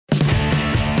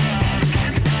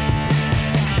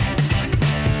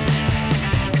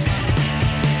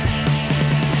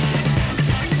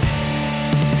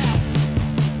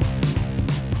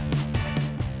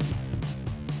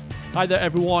Hi there,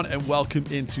 everyone, and welcome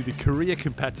into the Career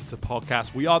Competitor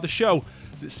Podcast. We are the show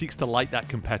that seeks to light that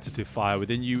competitive fire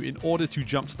within you in order to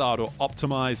jumpstart or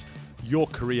optimize your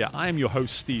career. I am your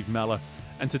host, Steve Meller,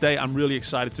 and today I'm really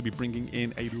excited to be bringing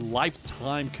in a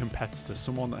lifetime competitor,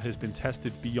 someone that has been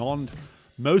tested beyond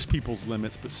most people's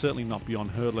limits, but certainly not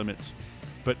beyond her limits.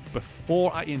 But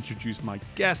before I introduce my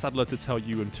guest, I'd love to tell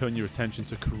you and turn your attention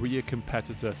to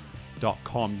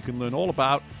careercompetitor.com. You can learn all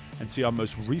about and see our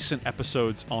most recent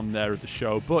episodes on there of the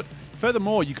show. But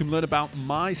furthermore, you can learn about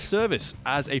my service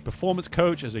as a performance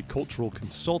coach, as a cultural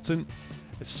consultant,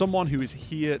 as someone who is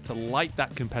here to light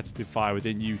that competitive fire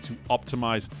within you to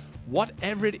optimize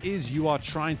whatever it is you are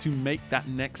trying to make that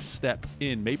next step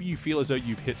in. Maybe you feel as though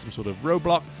you've hit some sort of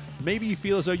roadblock. Maybe you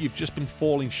feel as though you've just been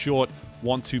falling short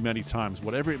one too many times.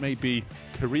 Whatever it may be,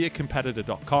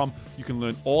 careercompetitor.com. You can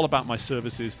learn all about my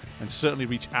services and certainly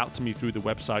reach out to me through the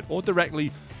website or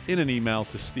directly in an email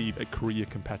to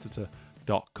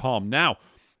steve@careercompetitor.com. Now,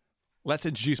 let's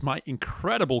introduce my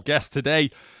incredible guest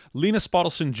today. Lena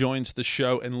Spottleson joins the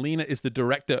show, and Lena is the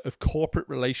Director of Corporate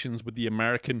Relations with the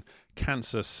American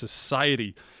Cancer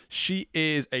Society. She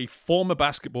is a former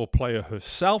basketball player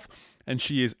herself, and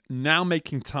she is now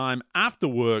making time after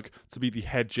work to be the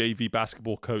head JV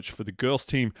basketball coach for the girls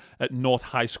team at North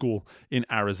High School in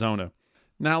Arizona.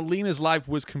 Now, Lena's life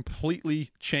was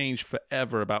completely changed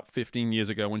forever about 15 years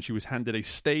ago when she was handed a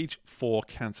stage 4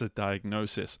 cancer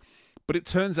diagnosis. But it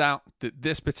turns out that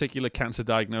this particular cancer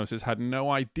diagnosis had no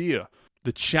idea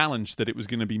the challenge that it was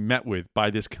going to be met with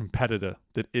by this competitor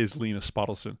that is Lena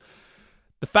Spottleson.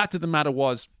 The fact of the matter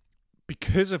was,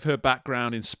 because of her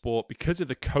background in sport, because of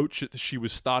the coach that she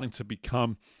was starting to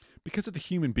become, because of the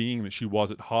human being that she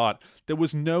was at heart, there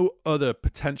was no other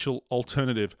potential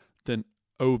alternative than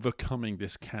overcoming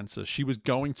this cancer. She was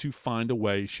going to find a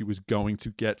way. She was going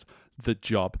to get the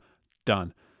job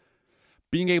done.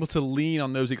 Being able to lean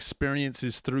on those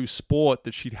experiences through sport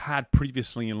that she'd had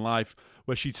previously in life,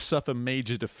 where she'd suffer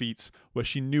major defeats, where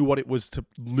she knew what it was to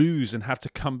lose and have to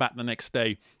come back the next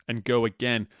day and go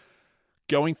again.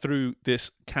 Going through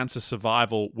this cancer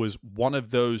survival was one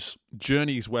of those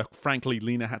journeys where, frankly,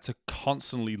 Lena had to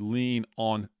constantly lean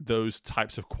on those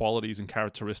types of qualities and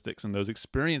characteristics and those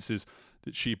experiences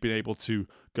that she'd been able to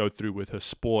go through with her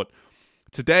sport.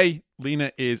 Today,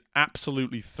 Lena is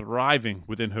absolutely thriving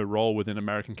within her role within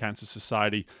American Cancer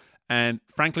Society. And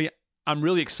frankly, I'm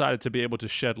really excited to be able to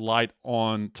shed light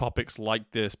on topics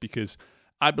like this because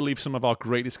I believe some of our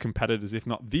greatest competitors, if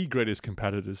not the greatest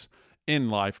competitors in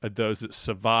life, are those that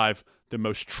survive the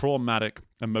most traumatic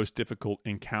and most difficult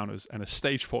encounters. And a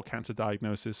stage 4 cancer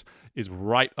diagnosis is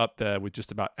right up there with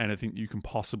just about anything you can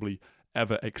possibly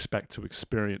ever expect to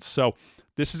experience. So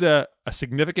this is a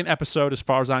significant episode as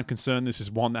far as I'm concerned. This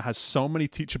is one that has so many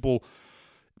teachable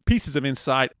pieces of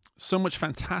insight, so much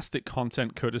fantastic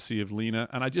content courtesy of Lena.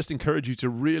 And I just encourage you to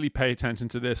really pay attention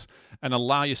to this and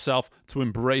allow yourself to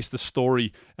embrace the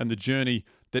story and the journey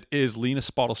that is Lena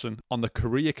Spottleson on the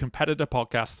Career Competitor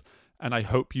Podcast. And I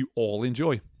hope you all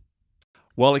enjoy.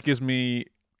 Well, it gives me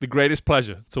the greatest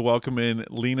pleasure to welcome in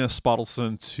Lena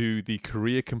Spottleson to the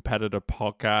Career Competitor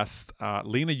Podcast.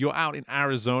 Lena, you're out in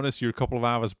Arizona, so you're a couple of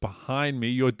hours behind me.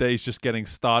 Your day's just getting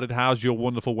started. How's your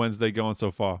wonderful Wednesday going so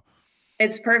far?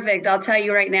 It's perfect. I'll tell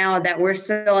you right now that we're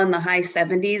still in the high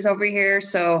 70s over here.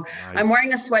 So nice. I'm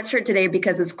wearing a sweatshirt today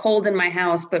because it's cold in my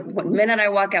house. But the minute I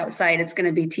walk outside, it's going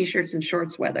to be t-shirts and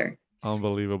shorts weather.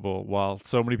 Unbelievable. Wow.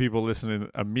 So many people listening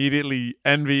immediately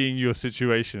envying your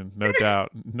situation. No doubt.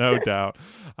 No doubt.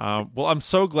 Well, I'm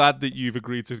so glad that you've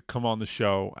agreed to come on the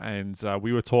show. And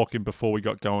we were talking before we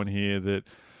got going here that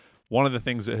one of the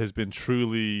things that has been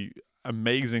truly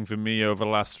amazing for me over the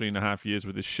last 3.5 years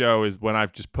with the show is when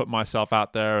I've just put myself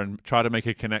out there and try to make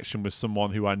a connection with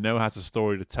someone who I know has a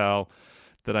story to tell,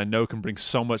 that I know can bring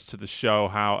so much to the show,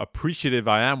 how appreciative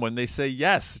I am when they say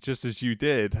yes, just as you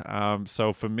did.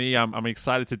 So for me, I'm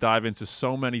excited to dive into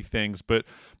so many things. But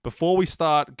before we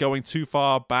start going too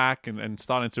far back and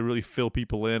starting to really fill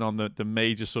people in on the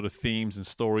major sort of themes and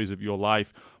stories of your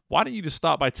life, why don't you just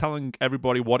start by telling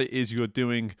everybody what it is you're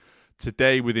doing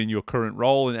today within your current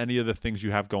role and any other things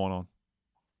you have going on?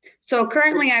 So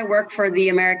currently I work for the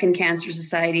American Cancer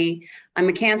Society. I'm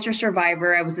a cancer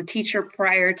survivor. I was a teacher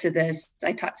prior to this.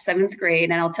 I taught 7th grade,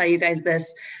 and I'll tell you guys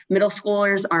this, middle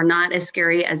schoolers are not as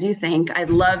scary as you think. I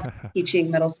loved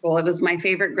teaching middle school. It was my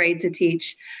favorite grade to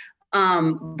teach.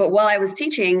 But while I was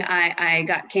teaching, I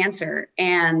got cancer,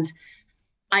 and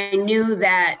I knew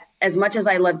that as much as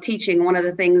I love teaching, one of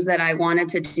the things that I wanted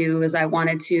to do is I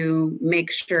wanted to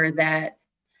make sure that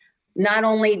not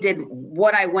only did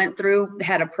what I went through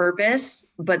had a purpose,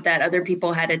 but that other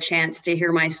people had a chance to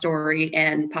hear my story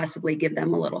and possibly give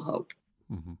them a little hope.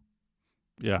 Mm-hmm.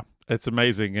 Yeah, it's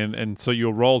amazing. And so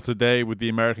your role today with the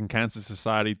American Cancer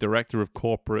Society, Director of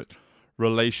Corporate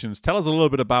Relations, tell us a little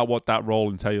bit about what that role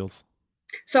entails.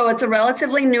 So it's a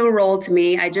relatively new role to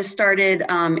me. I just started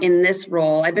in this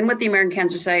role. I've been with the American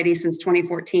Cancer Society since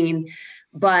 2014,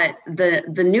 but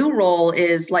the new role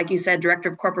is, like you said, Director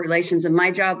of Corporate Relations. And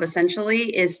my job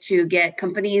essentially is to get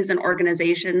companies and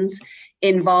organizations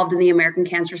involved in the American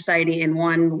Cancer Society in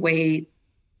one way,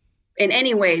 in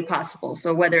any way possible.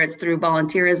 So whether it's through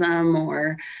volunteerism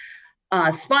or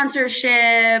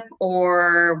sponsorship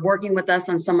or working with us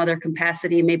on some other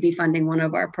capacity, maybe funding one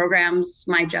of our programs, it's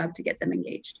my job to get them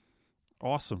engaged.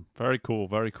 Awesome. Very cool.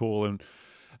 Very cool. And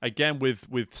again,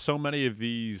 with so many of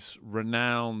these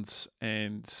renowned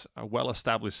and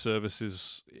well-established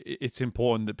services, it's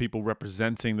important that people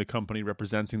representing the company,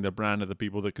 representing the brand, are the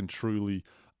people that can truly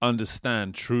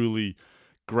understand, truly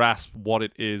grasp what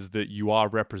it is that you are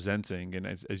representing. And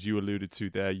as you alluded to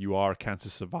there, you are a cancer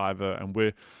survivor, and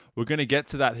we're going to get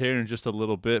to that here in just a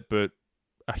little bit. But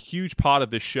a huge part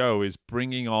of this show is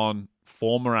bringing on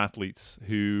former athletes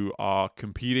who are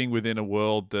competing within a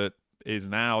world that is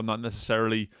now not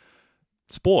necessarily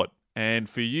sport. And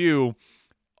for you,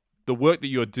 the work that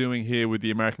you're doing here with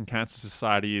the American Cancer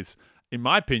Society is, in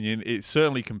my opinion, it's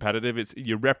certainly competitive.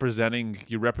 You're representing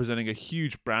a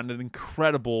huge brand, an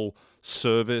incredible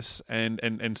service,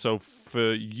 and so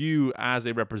for you as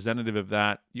a representative of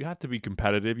that, you have to be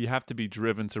competitive. You have to be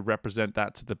driven to represent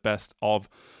that to the best of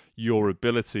your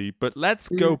ability. But let's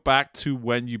go back to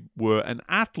when you were an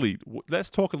athlete. Let's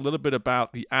talk a little bit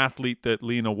about the athlete that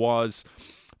Lena was,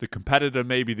 the competitor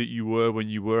maybe that you were when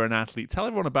you were an athlete. Tell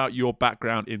everyone about your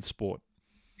background in sport.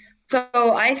 So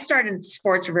I started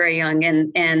sports very young,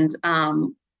 and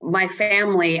my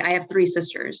family, I have three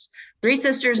sisters,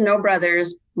 no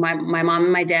brothers. My mom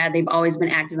and my dad, they've always been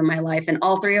active in my life, and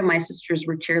all three of my sisters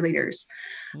were cheerleaders.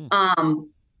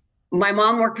 My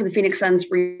mom worked for the Phoenix Suns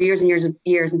for years and years and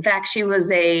years. In fact, she was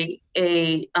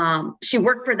she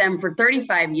worked for them for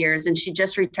 35 years, and she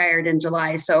just retired in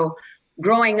July. So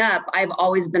growing up, I've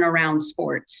always been around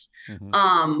sports.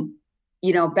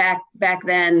 Back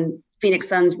then, Phoenix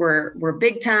Suns were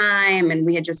big time, and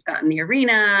we had just gotten the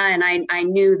arena, and I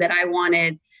knew that I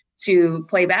wanted to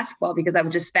play basketball because I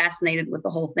was just fascinated with the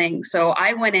whole thing. So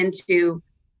I went into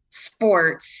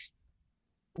sports,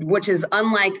 which is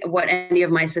unlike what any of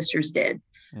my sisters did.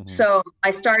 So I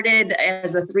started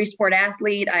as a 3-sport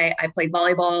athlete. I played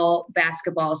volleyball,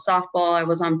 basketball, softball. I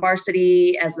was on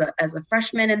varsity as a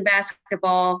freshman in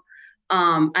basketball.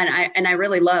 And I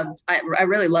really loved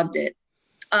it.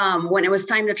 When it was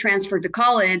time to transfer to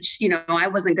college, I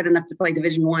wasn't good enough to play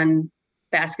Division I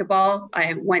basketball.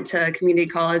 I went to community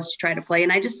college to try to play,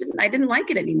 and I didn't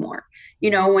like it anymore.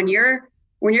 When you're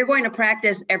going to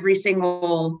practice every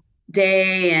single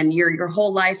day and your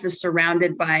whole life is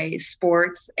surrounded by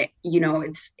sports,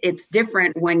 it's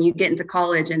different when you get into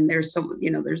college and there's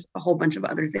a whole bunch of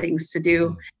other things to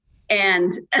do.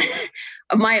 And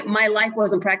my life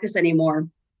wasn't practice anymore.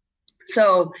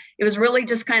 So it was really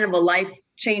just kind of a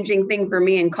life-changing thing for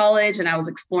me in college, and I was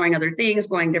exploring other things,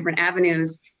 going different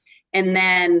avenues. And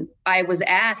then I was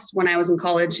asked when I was in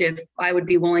college if I would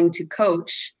be willing to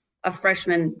coach a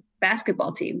freshman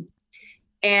basketball team.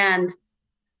 And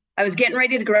I was getting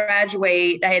ready to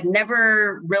graduate. I had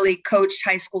never really coached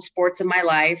high school sports in my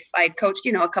life. I had coached,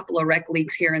 a couple of rec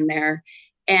leagues here and there.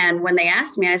 And when they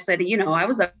asked me, I said, I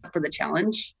was up for the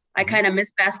challenge. I kind of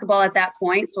missed basketball at that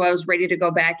point, so I was ready to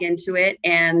go back into it.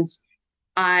 And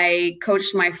I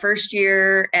coached my first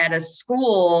year at a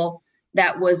school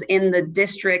that was in the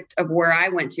district of where I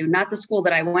went to, not the school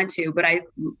that I went to, but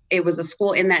it was a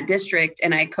school in that district,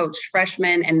 and I coached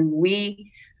freshmen, and we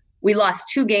lost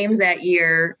 2 games that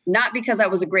year, not because I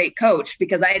was a great coach,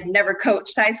 because I had never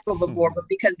coached high school before, but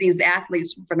because these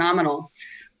athletes were phenomenal.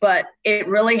 But it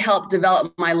really helped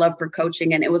develop my love for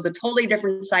coaching. And it was a totally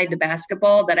different side to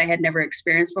basketball that I had never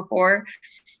experienced before.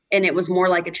 And it was more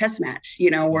like a chess match,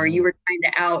 where you were trying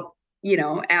to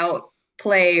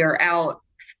outplay or out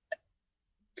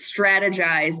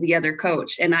strategize the other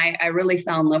coach. And I really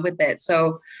fell in love with it.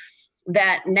 So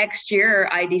that next year,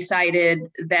 I decided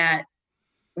that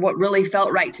what really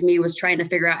felt right to me was trying to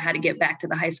figure out how to get back to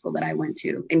the high school that I went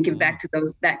to and give back to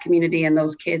that community and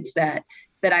those kids that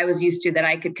I was used to, that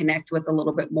I could connect with a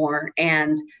little bit more.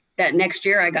 And that next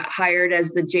year I got hired as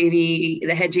the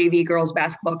head JV girls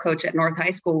basketball coach at North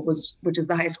High School, which is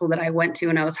the high school that I went to.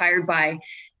 And I was hired by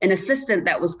an assistant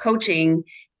that was coaching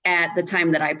at the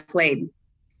time that I played.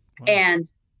 Wow.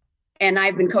 and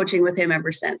I've been coaching with him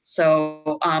ever since.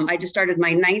 So I just started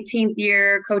my 19th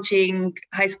year coaching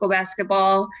high school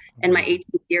basketball and my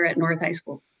 18th year at North High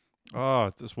School. Oh,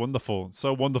 it's wonderful. It's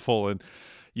so wonderful. And,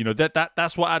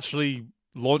 that's what actually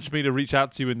launched me to reach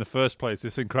out to you in the first place.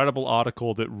 This incredible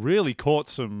article that really caught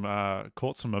some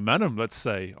momentum, let's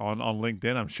say, on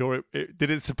LinkedIn. I'm sure did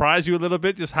it surprise you a little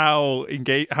bit just how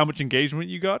much engagement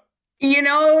you got? It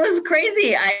was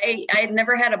crazy. I'd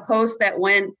never had a post that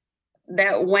went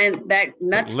that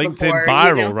nuts like LinkedIn before,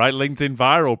 viral, right? LinkedIn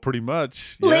viral, pretty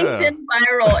much. Yeah. LinkedIn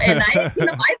viral, and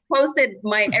I posted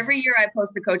every year I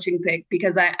post a coaching pic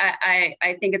because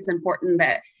I think it's important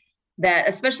that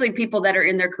especially people that are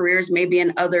in their careers, maybe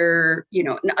in other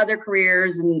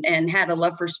careers and had a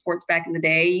love for sports back in the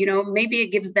day, maybe it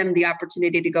gives them the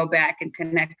opportunity to go back and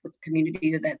connect with the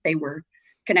community that they were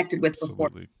connected with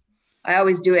Absolutely. before. I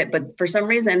always do it, but for some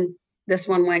reason, this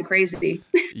one went crazy.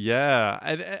 Yeah,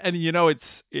 and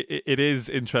it is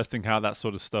interesting how that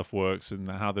sort of stuff works and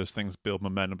how those things build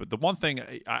momentum. But the one thing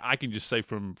I can just say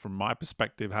from my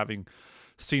perspective, having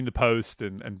seen the post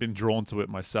and been drawn to it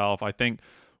myself, I think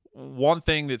one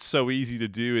thing that's so easy to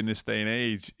do in this day and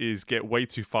age is get way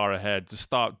too far ahead, to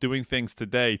start doing things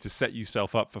today to set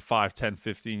yourself up for 5, 10,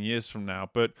 15 years from now.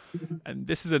 And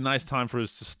this is a nice time for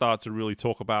us to start to really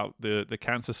talk about the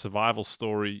cancer survival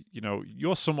story.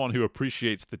 You're someone who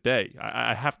appreciates the day.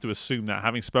 I have to assume that,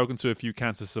 having spoken to a few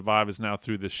cancer survivors now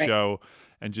through this show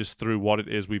and just through what it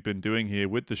is we've been doing here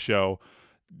with the show,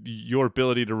 your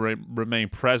ability to remain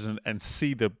present and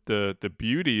see the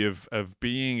beauty of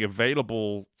being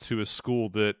available to a school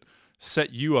that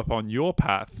set you up on your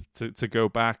path to go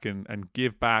back and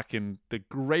give back in the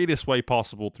greatest way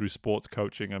possible through sports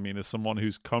coaching. I mean, as someone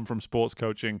who's come from sports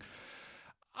coaching,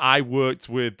 I worked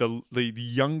with the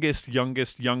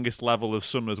youngest level of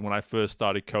summers when I first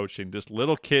started coaching. Just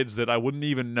little kids that I wouldn't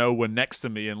even know were next to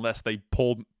me unless they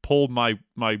pulled my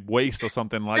waist or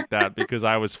something like that, because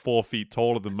I was 4 feet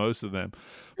taller than most of them.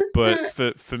 But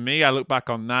for me, I look back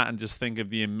on that and just think of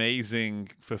the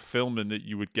amazing fulfillment that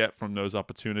you would get from those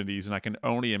opportunities. And I can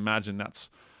only imagine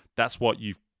that's what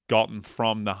you've gotten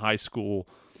from the high school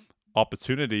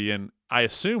opportunity. And I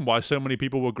assume why so many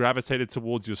people were gravitated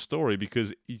towards your story,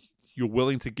 because you're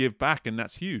willing to give back, and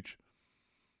that's huge.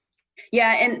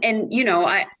 Yeah, and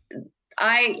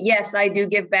yes, I do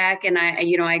give back, and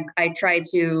I try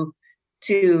to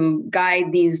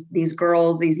guide these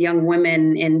girls, these young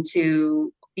women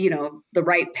into the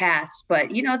right paths. But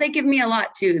they give me a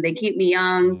lot too. They keep me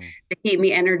young, they keep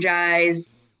me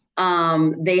energized.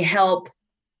 They help.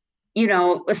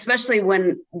 Especially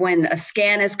when a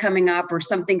scan is coming up or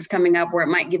something's coming up where it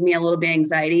might give me a little bit of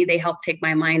anxiety, they help take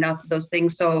my mind off of those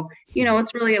things. So,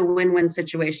 it's really a win-win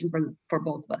situation for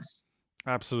both of us.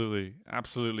 Absolutely.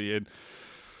 And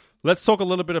let's talk a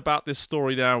little bit about this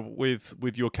story now with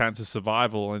your cancer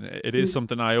survival. And it is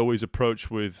something I always approach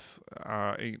with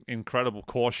incredible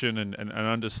caution and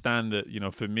understand that,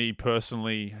 for me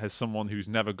personally, as someone who's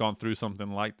never gone through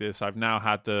something like this, I've now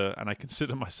had and I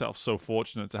consider myself so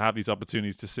fortunate to have these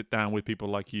opportunities to sit down with people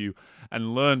like you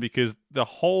and learn, because the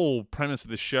whole premise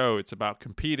of the show, it's about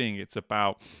competing. It's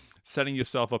about setting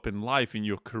yourself up in life, in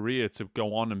your career, to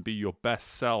go on and be your best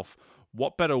self.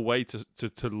 What better way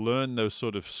to learn those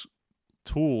sort of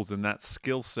tools and that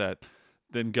skill set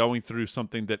than going through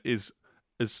something that is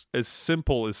as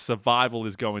simple as survival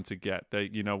is going to get?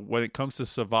 That, when it comes to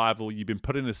survival, you've been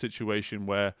put in a situation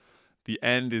where the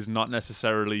end is not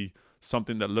necessarily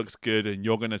something that looks good, and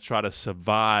you're going to try to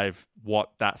survive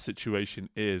what that situation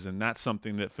is. And that's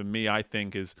something that, for me, I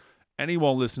think is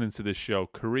anyone listening to this show,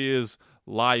 careers,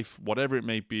 life, whatever it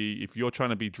may be, if you're trying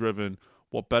to be driven,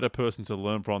 what better person to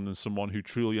learn from than someone who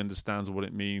truly understands what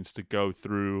it means to go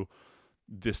through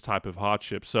this type of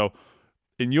hardship. So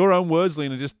in your own words,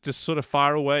 Lena, just sort of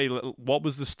fire away. What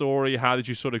was the story? How did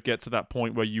you sort of get to that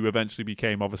point where you eventually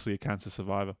became obviously a cancer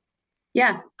survivor?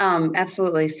 Yeah,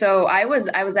 absolutely. So I was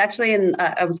actually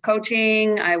I was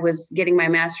coaching. I was getting my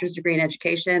master's degree in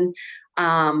education.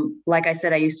 Like I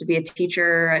said, I used to be a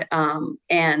teacher,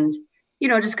 and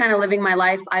just kind of living my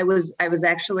life. I was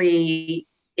actually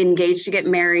engaged to get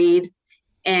married,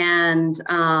 and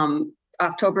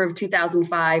October of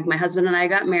 2005, my husband and I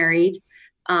got married.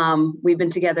 We've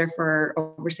been together for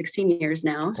over 16 years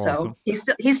now. Awesome.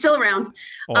 So he's still around.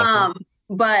 Awesome.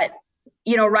 But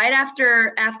right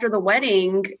after the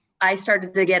wedding, I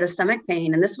started to get a stomach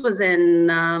pain, and this was in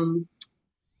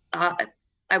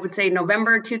I would say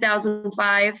November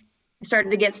 2005. I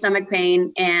started to get stomach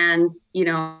pain, and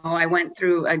I went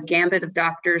through a gambit of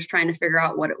doctors trying to figure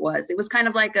out what it was. It was kind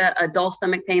of like a dull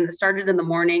stomach pain that started in the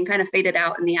morning, kind of faded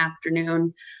out in the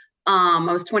afternoon.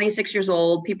 I was 26 years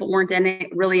old. People weren't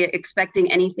really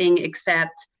expecting anything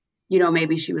except,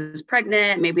 maybe she was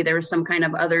pregnant. Maybe there was some kind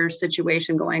of other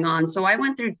situation going on. So I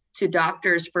went through to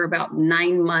doctors for about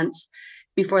 9 months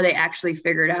before they actually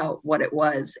figured out what it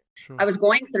was. Sure. I was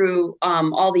going through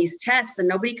all these tests and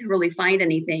nobody could really find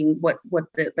anything, what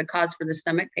the cause for the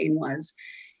stomach pain was.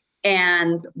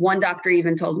 And one doctor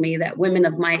even told me that women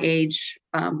of my age,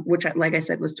 which, like I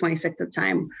said, was 26 at the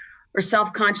time, were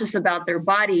self-conscious about their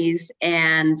bodies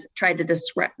and tried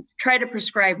to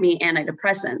prescribe me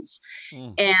antidepressants.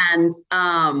 And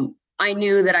I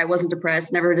knew that I wasn't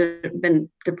depressed, never been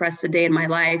depressed a day in my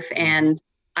life. And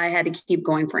I had to keep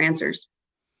going for answers.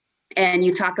 And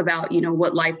you talk about,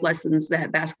 what life lessons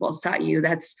that basketball's taught you.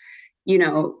 That's,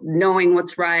 knowing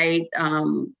what's right,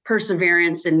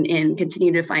 perseverance, and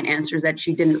continue to find answers that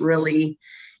you didn't really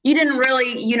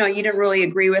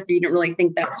agree with, or you didn't really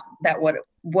think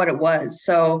what it was.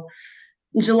 So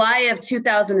in July of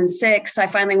 2006, I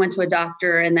finally went to a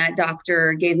doctor, and that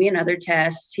doctor gave me another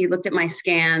test. He looked at my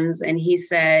scans and he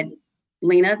said,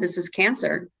 "Lena, this is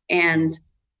cancer, and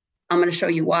I'm going to show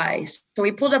you why." So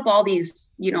he pulled up all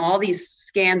these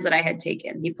scans that I had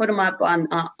taken. He put them up on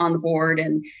the board,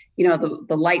 and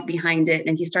the light behind it,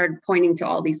 and he started pointing to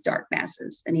all these dark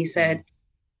masses. And he said,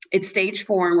 "It's stage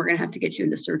 4, and we're going to have to get you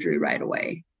into surgery right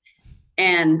away."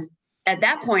 And at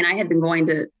that point, I had been going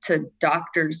to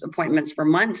doctor's appointments for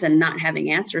months and not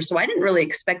having answers. So I didn't really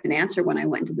expect an answer when I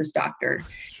went to this doctor.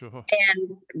 Sure.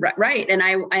 And right. And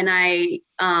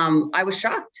I was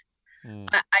shocked.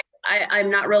 I'm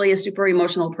not really a super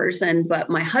emotional person, but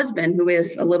my husband, who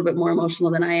is a little bit more emotional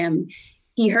than I am,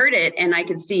 he heard it, and I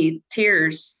could see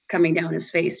tears coming down his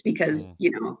face because,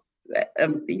 your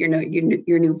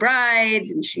new bride,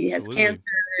 and she has cancer,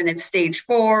 and it's stage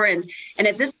 4. And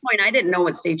at this point, I didn't know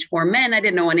what stage 4 meant. I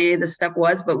didn't know what any of this stuff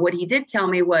was. But what he did tell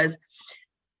me was,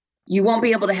 you won't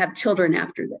be able to have children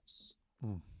after this.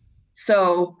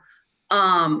 So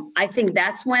I think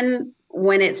that's when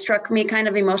it struck me kind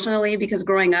of emotionally, because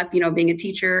growing up, being a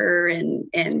teacher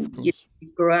and you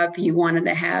grew up, you want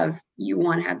to have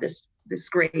this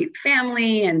great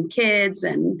family and kids.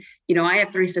 And, I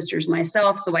have 3 sisters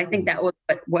myself. So I think that was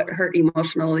what hurt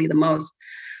emotionally the most.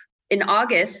 In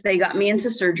August, they got me into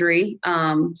surgery.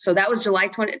 So that was July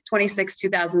 26,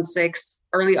 2006.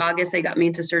 Early August, they got me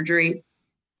into surgery.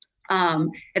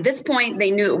 At this point,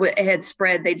 they knew it had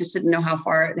spread. They just didn't know how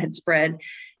far it had spread.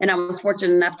 And I was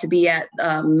fortunate enough to be at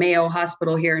Mayo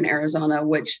Hospital here in Arizona,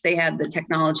 which they had the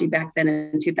technology back then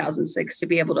in 2006 to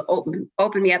be able to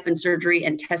open me up in surgery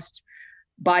and test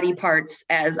body parts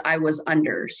as I was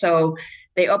under. So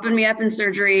they opened me up in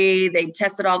surgery. They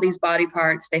tested all these body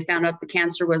parts. They found out the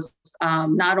cancer was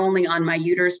not only on my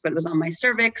uterus, but it was on my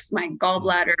cervix, my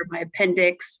gallbladder, my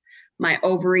appendix, my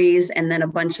ovaries, and then a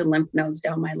bunch of lymph nodes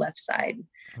down my left side.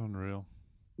 Unreal.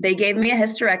 They gave me a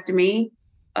hysterectomy,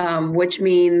 which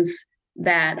means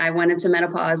that I went into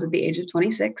menopause at the age of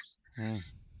 26.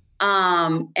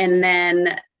 And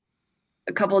then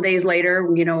a couple of days later,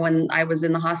 when I was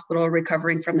in the hospital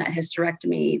recovering from that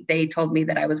hysterectomy, they told me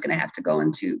that I was going to have to go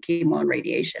into chemo and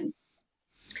radiation.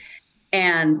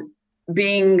 And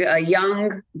being a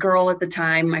young girl at the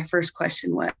time, my first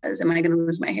question was, am I going to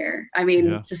lose my hair? I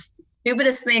mean, just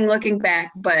stupidest thing looking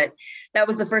back, but that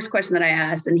was the first question that I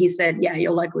asked. And he said, yeah,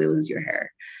 you'll likely lose your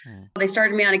hair. They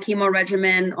started me on a chemo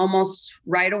regimen almost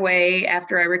right away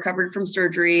after I recovered from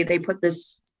surgery. They put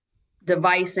this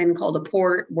device in called a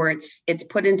port, where it's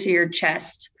put into your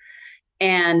chest.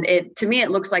 And to me, it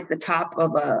looks like the top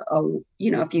of a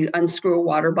if you unscrew a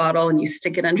water bottle and you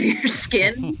stick it under your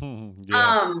skin.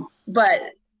 But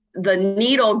the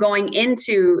needle going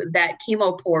into that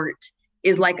chemo port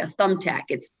is like a thumbtack.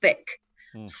 It's thick.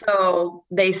 So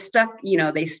they stick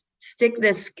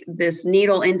this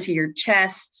needle into your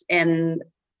chest, and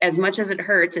as much as it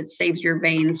hurts, it saves your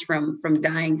veins from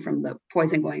dying from the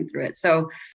poison going through it. So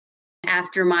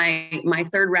after my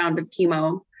third round of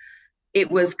chemo, it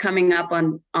was coming up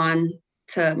on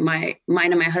to mine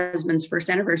and my husband's first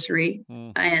anniversary.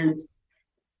 And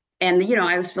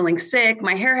I was feeling sick.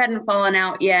 My hair hadn't fallen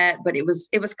out yet, but it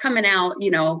was coming out,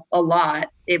 a lot.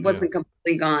 It wasn't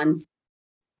completely gone.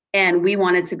 And we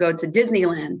wanted to go to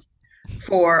Disneyland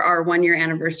for our 1-year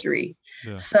anniversary.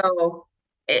 So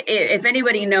if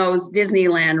anybody knows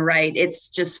Disneyland, right, it's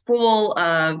just full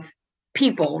of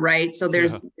people, right? So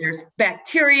there's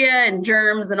bacteria and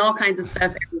germs and all kinds of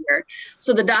stuff everywhere.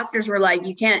 So the doctors were like,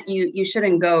 you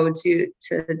shouldn't go to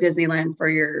Disneyland for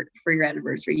your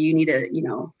anniversary. You need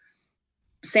to,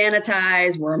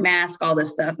 sanitize, wear a mask, all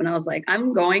this stuff. And I was like,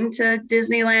 I'm going to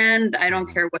Disneyland. I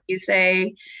don't care what you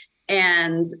say.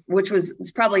 and which was it's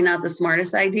probably not the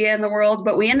smartest idea in the world,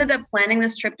 but we ended up planning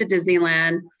this trip to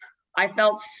Disneyland. I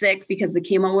felt sick because the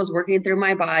chemo was working through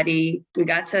my body. We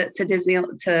got to Disney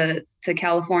to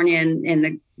California in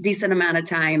a decent amount of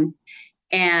time.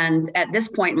 And at this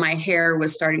point, my hair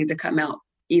was starting to come out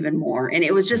even more. And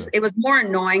it was just, it was more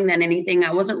annoying than anything.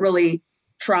 I wasn't really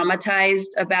traumatized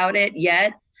about it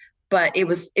yet, but it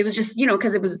was just,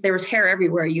 cause there was hair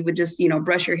everywhere. You would just,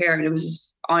 brush your hair and it was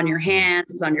just on your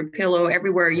hands, it was on your pillow,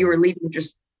 everywhere you were leaving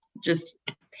just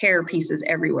hair pieces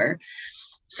everywhere.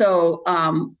 So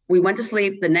we went to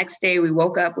sleep. The next day we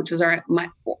woke up, which was our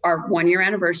 1 year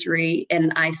anniversary.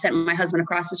 And I sent my husband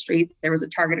across the street. There was a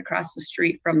Target across the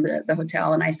street from the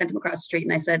hotel. And I sent him across the street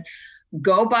and I said,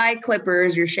 go buy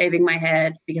clippers. You're shaving my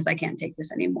head because I can't take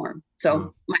this anymore.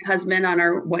 So my husband on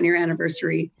our 1 year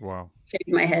anniversary, shaved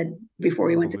my head before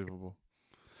we went to.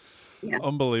 Yeah.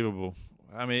 Unbelievable.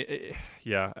 I mean,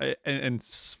 and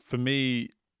for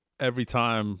me, every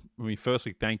time,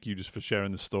 firstly, thank you just for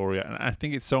sharing the story. And I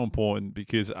think it's so important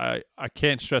because I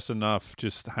can't stress enough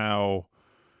just how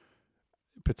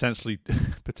potentially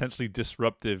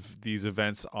disruptive these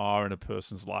events are in a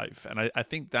person's life. And I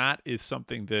think that is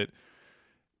something that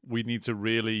we need to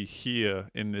really hear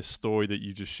in this story that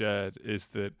you just shared, is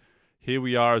that here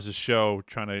we are as a show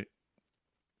trying to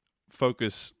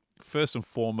focus first and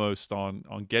foremost on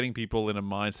getting people in a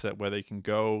mindset where they can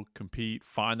go compete,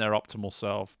 find their optimal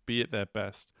self, be at their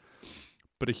best.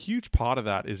 But a huge part of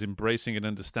that is embracing and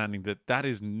understanding that that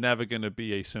is never going to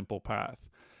be a simple path.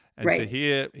 And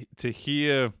to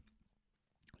hear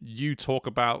you talk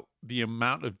about the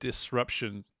amount of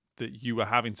disruption that you were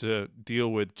having to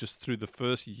deal with just through the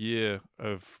first year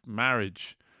of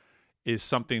marriage is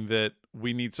something that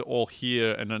we need to all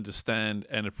hear and understand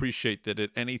and appreciate, that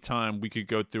at any time we could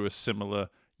go through a similar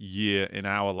year in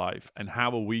our life. And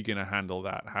how are we going to handle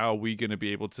that? How are we going to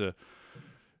be able to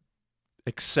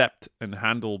accept and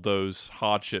handle those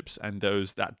hardships and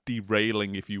that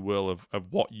derailing, if you will, of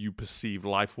what you perceived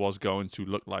life was going to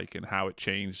look like and how it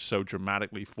changed so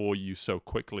dramatically for you so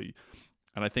quickly.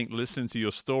 And I think listening to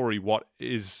your story, what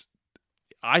is,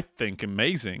 I think,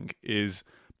 amazing is,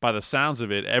 by the sounds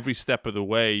of it, every step of the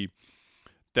way,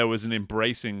 there was an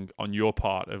embracing on your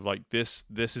part of like, this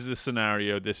is the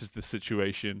scenario, this is the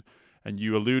situation. And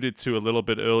you alluded to a little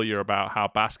bit earlier about how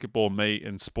basketball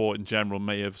and sport in general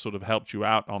may have sort of helped you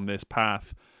out on this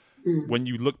path. When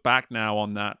you look back now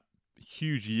on that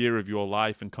huge year of your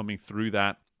life and coming through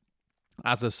that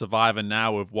as a survivor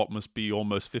now of what must be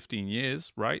almost 15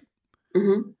 years, right?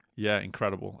 Mm-hmm. Yeah,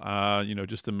 incredible.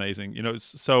 Just amazing.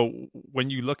 So when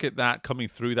you look at that, coming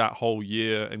through that whole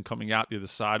year and coming out the other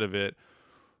side of it,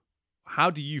 how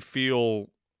do you feel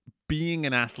being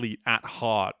an athlete at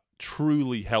heart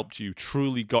truly helped you,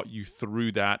 truly got you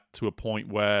through that to a point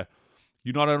where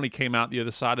you not only came out the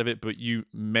other side of it, but you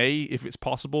may, if it's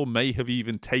possible, may have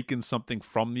even taken something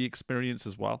from the experience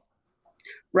as well?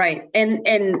 Right. And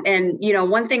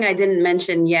one thing I didn't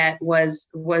mention yet was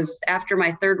after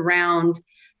my third round,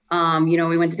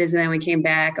 we went to Disneyland, we came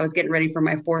back, I was getting ready for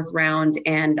my fourth round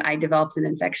and I developed an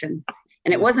infection.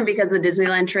 And it wasn't because of the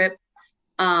Disneyland trip.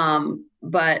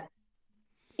 But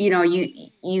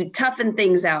you toughen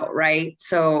things out, right?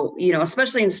 So,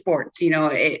 especially in sports,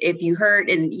 if you hurt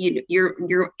and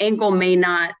your ankle may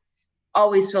not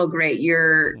always feel great.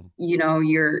 Your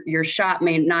shot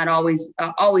may not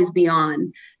always be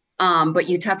on, but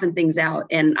you toughen things out.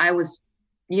 And I was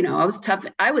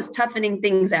toughening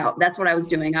things out. That's what I was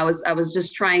doing. I was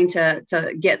just trying to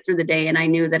get through the day. And I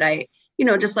knew that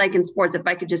just like in sports, if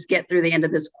I could just get through the end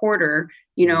of this quarter,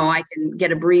 I can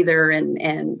get a breather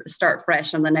and start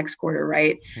fresh on the next quarter.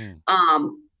 Right.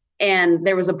 And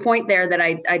there was a point there that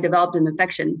I developed an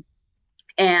infection,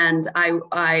 and I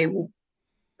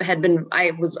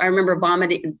remember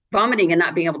vomiting and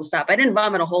not being able to stop. I didn't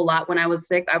vomit a whole lot when I was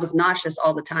sick. I was nauseous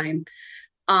all the time.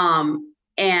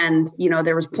 And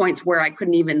there was points where I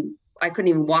couldn't even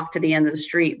walk to the end of the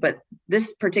street. But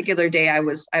this particular day I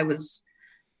was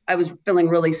feeling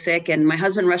really sick, and my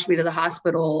husband rushed me to the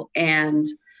hospital, and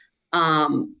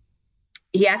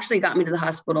he actually got me to the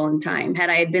hospital in time.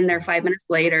 Had I been there 5 minutes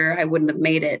later, I wouldn't have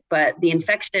made it. But the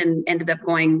infection ended up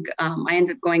going, I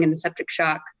ended up going into septic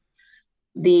shock.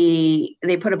 They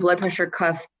put a blood pressure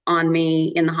cuff on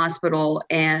me in the hospital,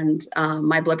 and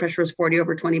my blood pressure was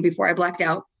 40/20 before I blacked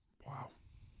out. Wow.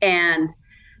 And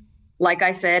like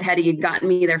I said, had he gotten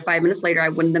me there 5 minutes later, I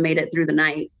wouldn't have made it through the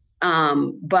night.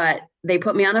 But they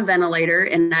put me on a ventilator,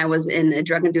 and I was in a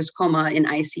drug-induced coma in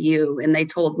ICU. And they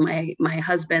told my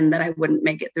husband that I wouldn't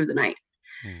make it through the night.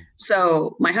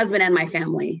 So my husband and my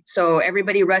family. So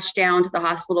everybody rushed down to the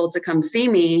hospital to come see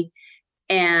me.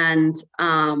 And,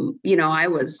 I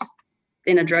was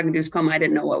in a drug-induced coma. I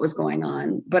didn't know what was going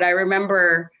on. But I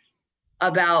remember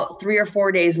about 3 or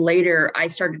 4 days later, I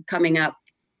started coming up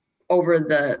over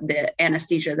the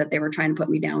anesthesia that they were trying to put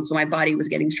me down. So my body was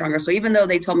getting stronger. So even though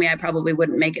they told me I probably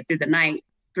wouldn't make it through the night,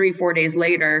 3, 4 days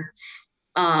later,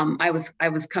 I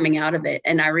was coming out of it.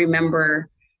 And I remember,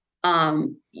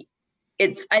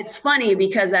 it's funny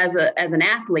because as an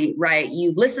athlete, right,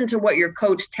 you listen to what your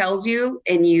coach tells you,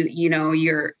 and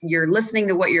you're listening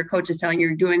to what your coach is telling you,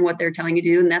 you're doing what they're telling you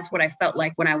to do. And that's what I felt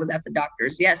like when I was at the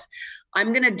doctor's. Yes,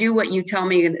 I'm going to do what you tell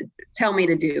me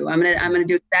to do. I'm going to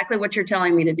do exactly what you're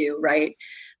telling me to do. Right.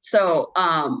 So,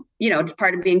 it's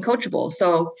part of being coachable.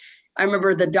 So I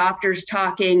remember the doctors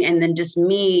talking, and then just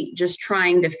me just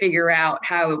trying to figure out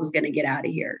how it was going to get out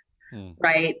of here.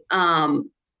 Right.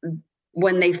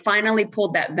 When they finally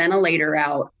pulled that ventilator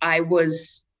out, my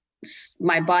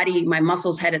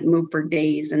muscles hadn't moved for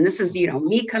days. And this is,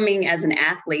 me coming as an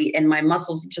athlete and my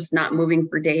muscles just not moving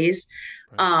for days.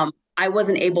 Right. I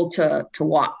wasn't able to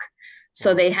walk.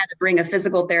 So they had to bring a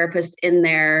physical therapist in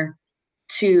there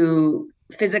to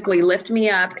physically lift me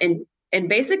up and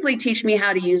basically teach me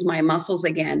how to use my muscles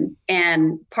again.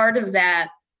 And part of that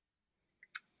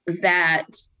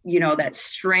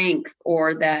strength,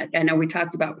 or that, I know we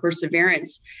talked about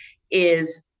perseverance,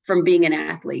 is from being an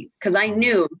athlete. Because I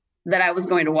knew that I was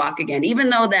going to walk again, even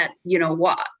though that,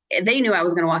 they knew I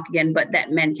was going to walk again, but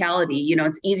that mentality,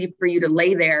 it's easy for you to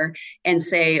lay there and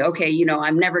say, okay,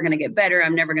 I'm never going to get better.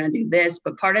 I'm never going to do this.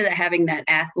 But part of that, having that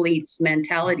athlete's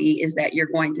mentality, is that you're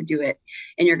going to do it,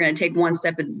 and you're going to take one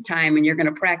step at a time, and you're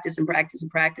going to practice and practice and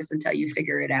practice until you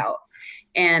figure it out.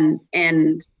 And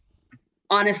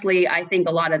honestly, I think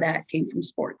a lot of that came from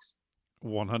sports.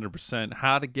 100%.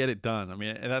 How to get it done. I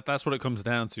mean, that's what it comes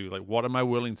down to. Like, what am I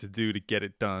willing to do to get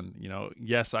it done?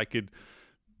 Yes, I could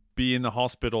be in the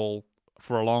hospital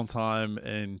for a long time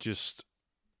and just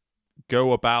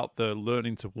go about the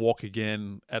learning to walk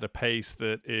again at a pace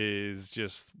that is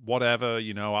just whatever,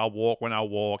 I'll walk when I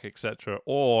walk, etc.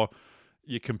 Or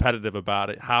you're competitive about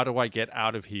it. How do I get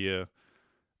out of here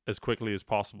as quickly as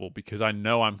possible, because I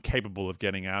know I'm capable of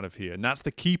getting out of here? And that's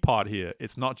the key part here.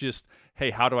 It's not just, hey,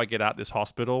 how do I get out this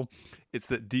hospital? It's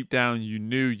that deep down you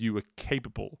knew you were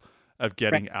capable of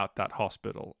getting out that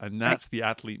hospital. And that's the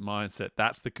athlete mindset.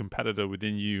 That's the competitor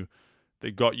within you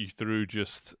that got you through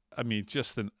just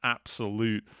an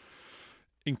absolute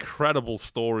incredible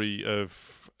story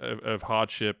of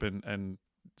hardship and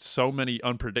so many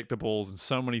unpredictables and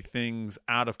so many things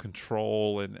out of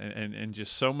control and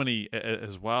just so many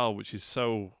as well, which is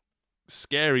so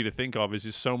scary to think of, is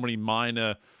just so many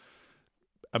minor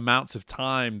amounts of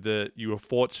time that you were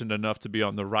fortunate enough to be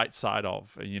on the right side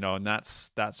of, and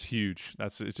that's huge.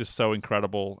 It's just so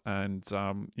incredible. And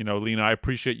Lena, I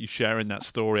appreciate you sharing that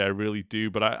story. I really do.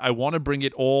 But I want to bring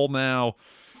it all now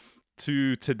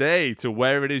to today, to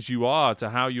where it is you are,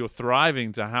 to how you're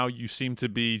thriving, to how you seem to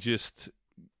be just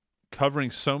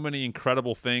covering so many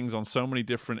incredible things in so many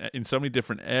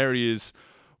different areas.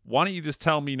 Why don't you just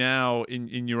tell me now,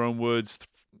 in your own words,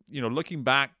 looking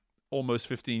back almost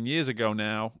 15 years ago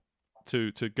now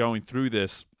to going through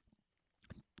this,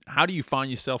 how do you find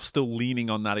yourself still leaning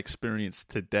on that experience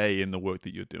today in the work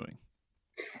that you're doing?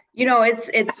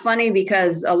 It's funny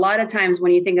because a lot of times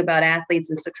when you think about athletes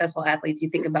and successful athletes, you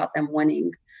think about them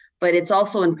winning, but it's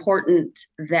also important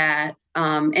that,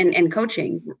 and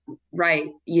coaching,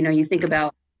 right? You think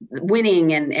about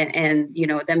winning and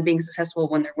them being successful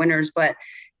when they're winners, but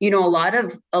a lot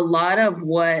of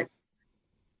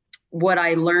what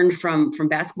I learned from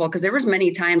basketball, because there was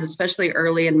many times, especially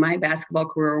early in my basketball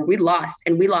career, we lost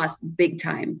big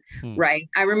time, right?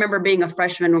 I remember being a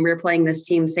freshman when we were playing this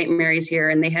team, St. Mary's here,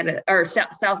 and they had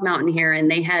South Mountain here,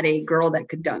 and they had a girl that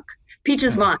could dunk,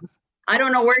 Peaches Vaughn. I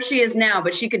don't know where she is now,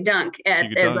 but she could dunk as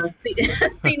a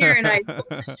senior in high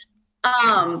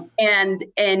school.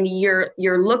 And you're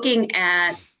looking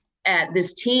at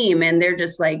this team, and they're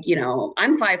just like,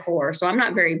 I'm 5'4", so I'm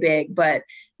not very big, but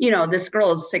this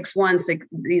girl is 6'1",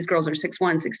 these girls are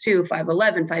 6'1", 6'2",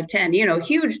 5'11",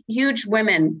 5'10", huge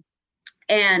women.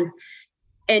 And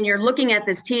you're looking at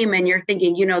this team and you're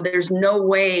thinking, there's no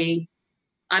way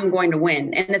I'm going to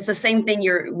win. And it's the same thing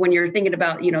when you're thinking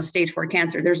about, stage 4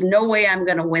 cancer, there's no way I'm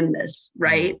going to win this.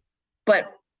 Right.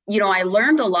 But, I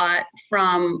learned a lot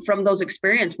from those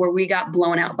experiences where we got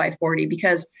blown out by 40,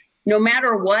 because no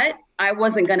matter what, I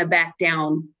wasn't going to back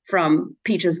down from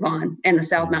Peaches Vaughn and the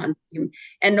South Mountain team.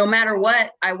 And no matter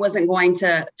what, I wasn't going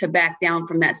to back down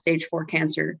from that stage 4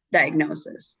 cancer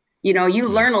diagnosis. You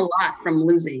learn a lot from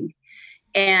losing.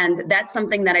 And that's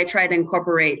something that I try to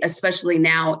incorporate, especially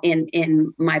now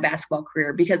in my basketball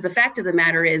career, because the fact of the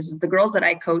matter is the girls that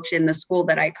I coach in the school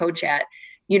that I coach at,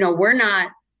 we're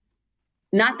not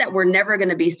that we're never going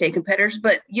to be state competitors,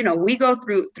 but, we go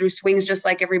through swings just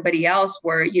like everybody else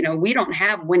where, we don't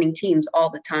have winning teams all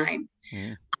the time.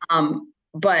 Mm.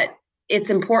 But it's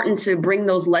important to bring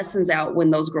those lessons out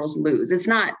when those girls lose. It's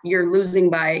not you're losing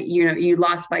by, you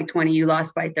lost by 20, you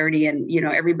lost by 30, and,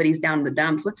 everybody's down in the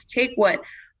dumps. Let's take what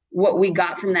we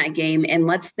got from that game and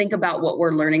let's think about what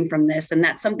we're learning from this. And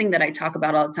that's something that I talk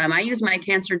about all the time. I use my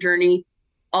cancer journey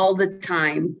all the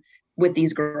time with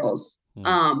these girls.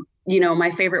 Mm.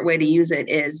 My favorite way to use it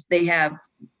is they have,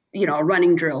 a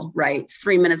running drill, right? It's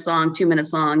 3 minutes long, 2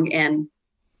 minutes long, and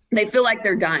they feel like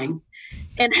they're dying.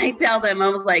 And I tell them, I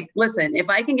was like, listen, if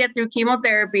I can get through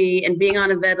chemotherapy and being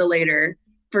on a ventilator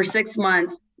for 6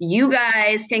 months, you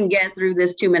guys can get through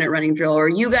this 2-minute running drill, or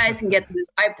you guys can get through this.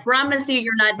 I promise you,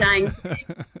 you're not dying.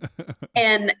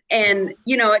 And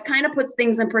it kind of puts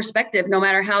things in perspective, no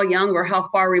matter how young or how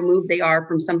far removed they are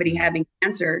from somebody having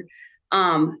cancer.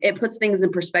 It puts things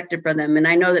in perspective for them. And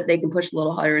I know that they can push a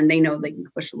little harder, and they know they can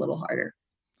push a little harder.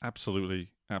 Absolutely.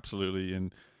 Absolutely.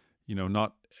 And,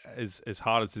 not as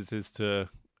hard as this is to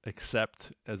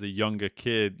accept as a younger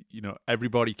kid,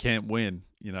 everybody can't win.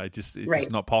 It's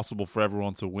just not possible for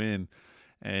everyone to win.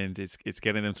 And it's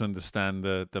getting them to understand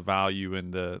the value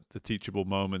and the teachable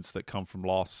moments that come from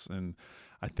loss. And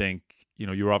I think,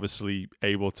 you're obviously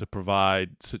able to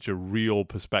provide such a real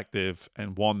perspective,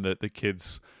 and one that the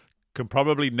kids can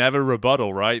probably never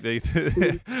rebuttal, right?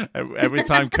 Every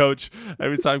time Coach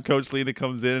Lena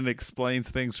comes in and explains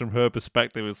things from her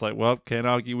perspective, it's like, well, can't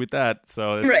argue with that.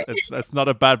 So that's not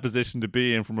a bad position to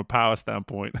be in from a power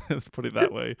standpoint. Let's put it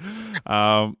that way.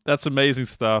 That's amazing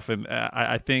stuff. And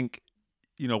I think,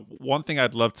 one thing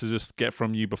I'd love to just get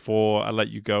from you before I let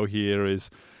you go here is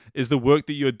the work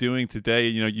that you're doing today.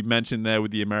 You mentioned there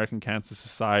with the American Cancer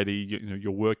Society,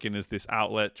 you're working as this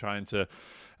outlet trying to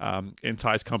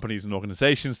entice companies and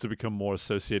organizations to become more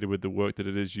associated with the work that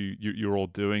it is you're all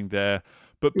doing there.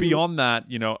 But beyond that,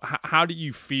 how do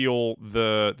you feel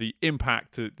the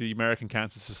impact that the American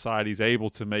Cancer Society is able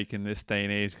to make in this day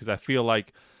and age? Because I feel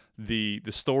like the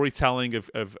storytelling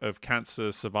of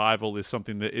cancer survival is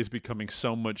something that is becoming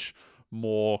so much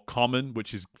more common,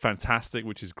 which is fantastic,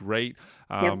 which is great.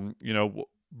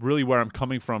 Really where I'm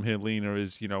coming from here, Lena,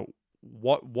 is,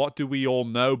 what do we all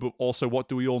know, but also what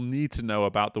do we all need to know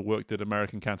about the work that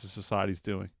American Cancer Society is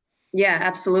doing? Yeah,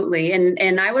 absolutely.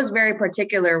 And I was very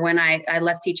particular when I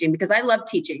left teaching, because I love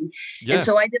teaching. Yeah. And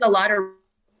so I did a lot of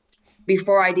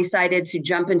before I decided to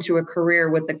jump into a career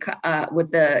with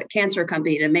the cancer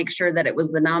company to make sure that it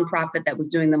was the nonprofit that was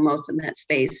doing the most in that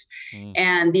space.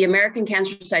 And the American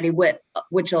Cancer Society, what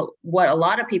a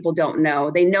lot of people don't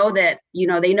know, they know that,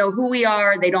 they know who we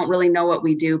are. They don't really know what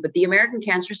we do, but the American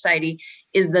Cancer Society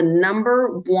is the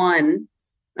number one,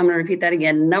 I'm going to repeat that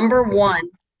again, number one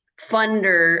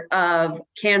funder of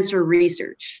cancer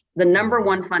research, the number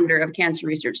one funder of cancer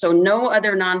research. So no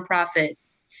other nonprofit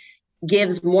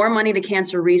gives more money to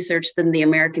cancer research than the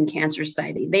American Cancer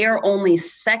Society. They are only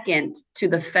second to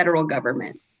the federal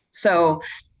government. So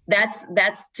that's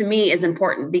to me is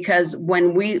important, because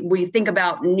when we think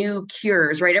about new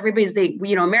cures, right?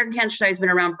 American Cancer Society has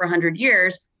been around for 100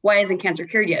 years. Why isn't cancer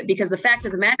cured yet? Because the fact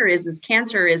of the matter is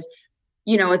cancer is,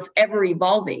 it's ever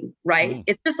evolving, right?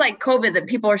 It's just like COVID, that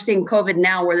people are seeing COVID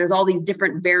now where there's all these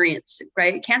different variants,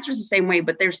 right? Cancer is the same way,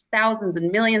 but there's thousands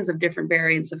and millions of different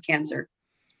variants of cancer.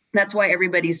 That's why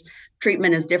everybody's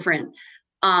treatment is different.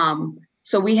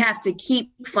 So we have to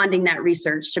keep funding that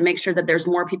research to make sure that there's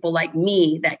more people like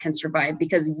me that can survive.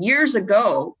 Because years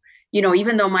ago,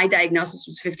 even though my diagnosis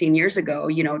was 15 years ago,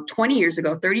 20 years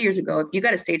ago, 30 years ago, if you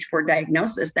got a stage 4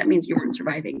 diagnosis, that means you weren't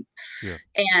surviving. Yeah.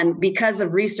 And because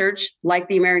of research like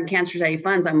the American Cancer Society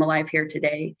funds, I'm alive here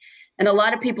today. And a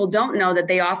lot of people don't know that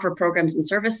they offer programs and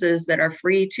services that are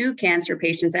free to cancer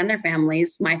patients and their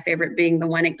families. My favorite being the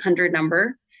 1-800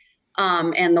 number.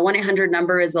 And the 1-800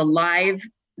 number is a live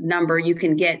number. You're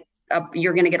going to get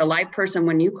a live person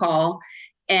when you call,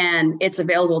 and it's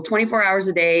available 24 hours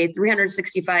a day,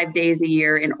 365 days a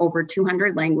year in over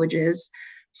 200 languages.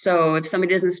 So if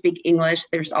somebody doesn't speak English,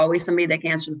 there's always somebody that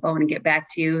can answer the phone and get back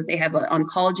to you. They have an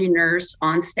oncology nurse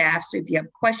on staff. So if you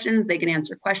have questions, they can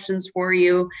answer questions for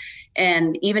you.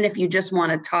 And even if you just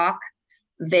want to talk,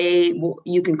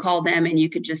 you can call them and you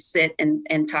could just sit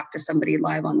and talk to somebody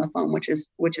live on the phone, which is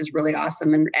really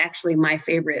awesome. And actually my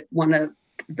favorite, one of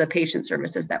the patient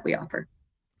services that we offer.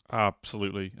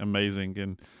 Absolutely amazing.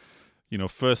 And,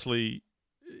 firstly,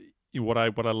 what I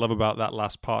love about that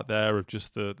last part there of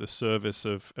just the service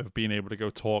of being able to go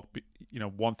talk.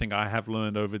 one thing I have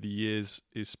learned over the years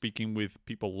is speaking with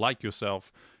people like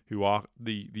yourself who are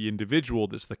the individual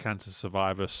that's the cancer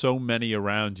survivor. So many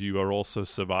around you are also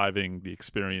surviving the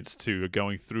experience too, are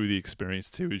going through the experience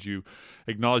too, as you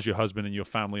acknowledge your husband and your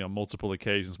family on multiple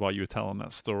occasions while you were telling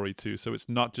that story too. So it's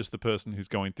not just the person who's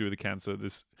going through the cancer.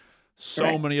 There's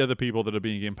so many other people that are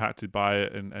being impacted by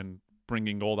it and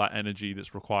bringing all that energy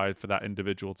that's required for that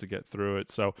individual to get through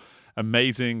it. So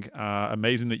amazing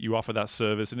that you offer that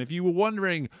service. And if you were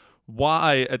wondering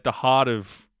why at the heart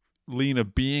of Lena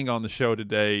being on the show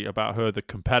today about her, the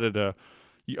competitor,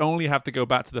 you only have to go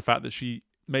back to the fact that she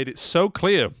made it so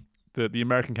clear that the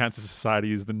American Cancer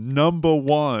Society is the number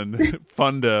one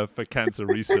funder for cancer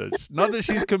research. Not that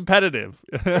she's competitive.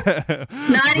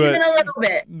 Not even a little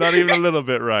bit. Not even a little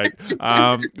bit, right?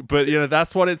 But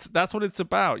that's what it's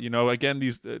about. Again,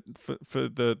 these for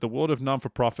the world of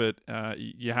non-for-profit,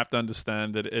 you have to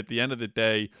understand that at the end of the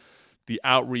day, the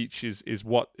outreach is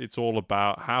what it's all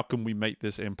about. How can we make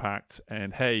this impact?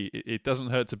 And hey, it doesn't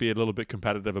hurt to be a little bit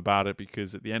competitive about it,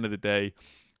 because at the end of the day,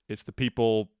 it's the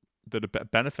people that are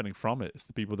benefiting from it. It's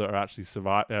the people that are actually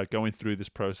going through this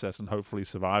process and hopefully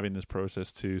surviving this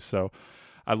process too. So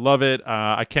I love it.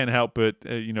 I can't help but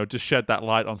just shed that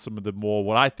light on some of the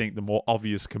more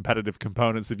obvious competitive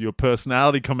components of your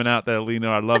personality coming out there, Lena.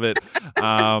 I love it.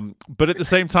 But at the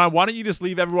same time, why don't you just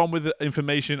leave everyone with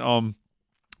information on,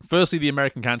 firstly, the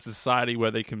American Cancer Society,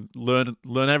 where they can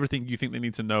learn everything you think they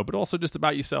need to know, but also just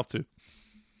about yourself too.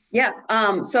 Yeah.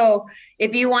 So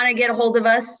if you want to get a hold of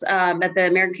us at the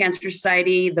American Cancer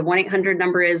Society, the 1-800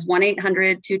 number is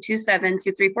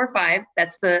 1-800-227-2345.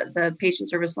 That's the patient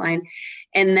service line.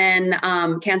 And then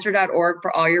cancer.org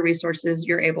for all your resources.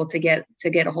 You're able to get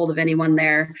a hold of anyone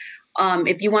there.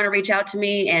 If you want to reach out to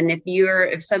me, and if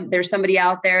there's somebody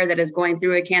out there that is going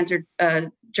through a cancer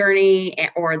journey,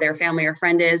 or their family or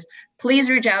friend is, please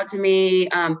reach out to me.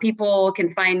 People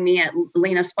can find me at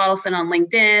Lena Spottelson on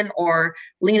LinkedIn, or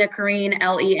Lena Karine,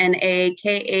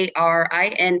 LenaKarine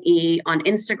on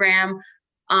Instagram.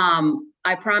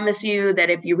 I promise you that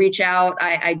if you reach out,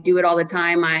 I do it all the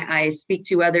time. I speak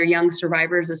to other young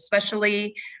survivors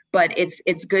especially, but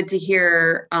it's good to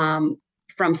hear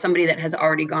from somebody that has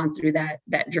already gone through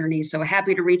that journey. So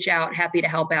happy to reach out, happy to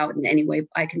help out in any way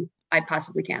I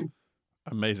possibly can.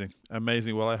 Amazing.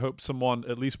 Well, I hope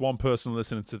at least one person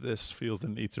listening to this feels the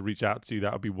need to reach out to you.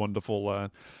 That would be wonderful.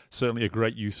 Certainly a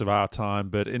great use of our time.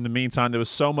 But in the meantime, there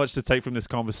was so much to take from this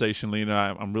conversation,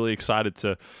 Lena. I'm really excited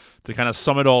to kind of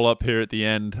sum it all up here at the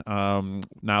end,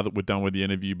 now that we're done with the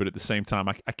interview. But at the same time,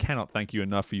 I cannot thank you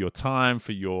enough for your time,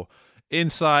 for your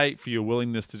insight, for your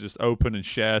willingness to just open and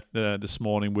share this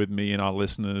morning with me and our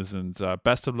listeners. And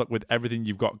best of luck with everything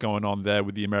you've got going on there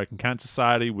with the American Cancer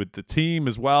Society, with the team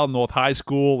as well, North High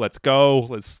School. Let's go.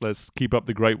 Let's keep up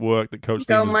the great work that Coach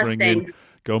Steve is bringing.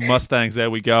 Go Mustangs. There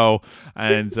we go.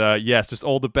 And yes, just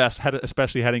all the best,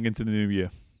 especially heading into the new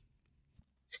year.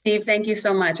 Steve, thank you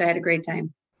so much. I had a great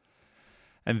time.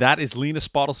 And that is Lena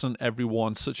Spottelson,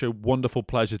 everyone. Such a wonderful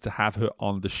pleasure to have her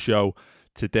on the show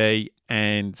today.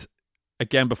 And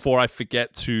again, before I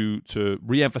forget to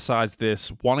reemphasize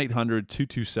this,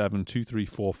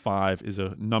 1-800-227-2345 is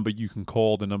a number you can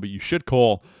call, the number you should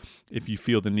call if you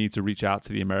feel the need to reach out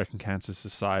to the American Cancer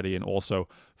Society, and also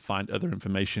find other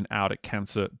information out at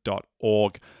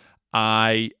cancer.org.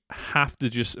 I have to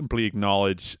just simply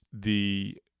acknowledge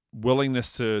the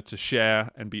willingness to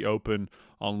share and be open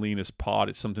on Lena's part.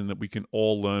 It's something that we can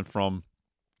all learn from.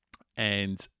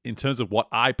 And in terms of what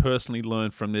I personally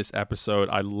learned from this episode,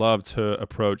 I loved her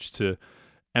approach to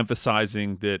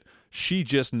emphasizing that she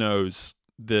just knows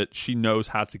that she knows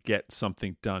how to get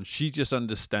something done. She just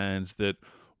understands that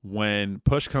when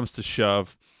push comes to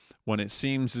shove, when it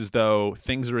seems as though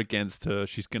things are against her,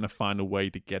 she's going to find a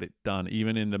way to get it done.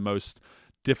 Even in the most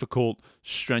difficult,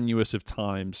 strenuous of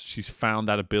times, she's found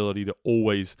that ability to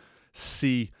always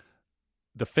see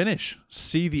the finish,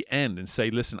 see the end, and say,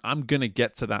 listen, I'm going to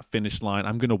get to that finish line.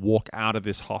 I'm going to walk out of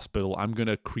this hospital. I'm going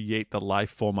to create the life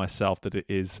for myself that it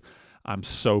is I'm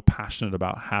so passionate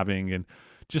about having. And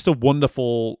just a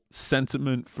wonderful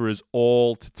sentiment for us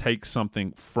all to take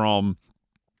something from.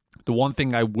 The one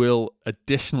thing I will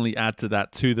additionally add to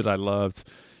that too that I loved,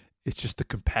 it's just the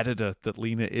competitor that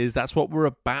Lena is. That's what we're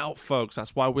about, folks.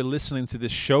 That's why we're listening to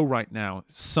this show right now.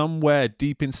 Somewhere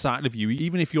deep inside of you,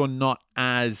 even if you're not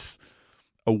as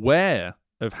aware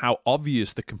of how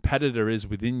obvious the competitor is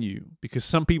within you, because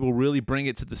some people really bring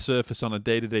it to the surface on a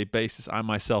day-to-day basis, I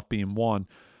myself being one,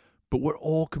 but we're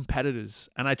all competitors.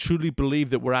 And I truly believe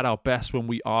that we're at our best when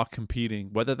we are competing,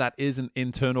 whether that is an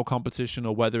internal competition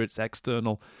or whether it's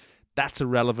external. That's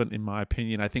irrelevant in my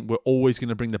opinion. I think we're always going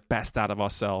to bring the best out of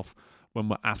ourselves when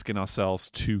we're asking ourselves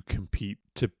to compete,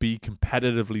 to be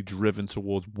competitively driven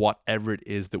towards whatever it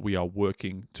is that we are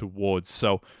working towards.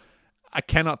 So I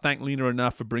cannot thank Lena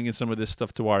enough for bringing some of this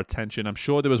stuff to our attention. I'm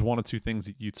sure there was one or two things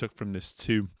that you took from this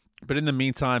too. But in the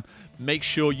meantime, make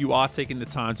sure you are taking the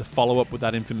time to follow up with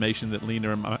that information that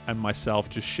Lena and myself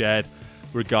just shared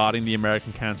regarding the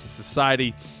American Cancer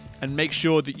Society. And make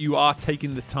sure that you are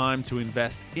taking the time to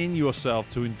invest in yourself,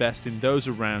 to invest in those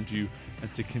around you,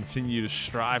 and to continue to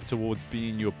strive towards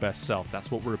being your best self.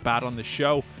 That's what we're about on the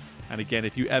show. And again,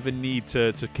 if you ever need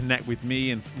to connect with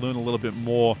me and learn a little bit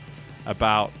more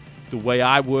about the way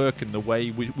I work and the way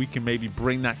we can maybe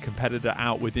bring that competitor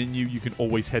out within you, you can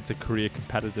always head to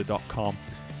careercompetitor.com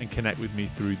and connect with me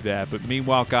through there. But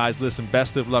meanwhile, guys, listen,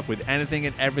 best of luck with anything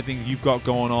and everything you've got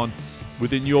going on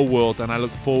within your world, and I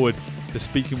look forward to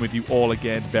speaking with you all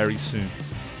again very soon.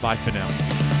 Bye for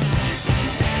now.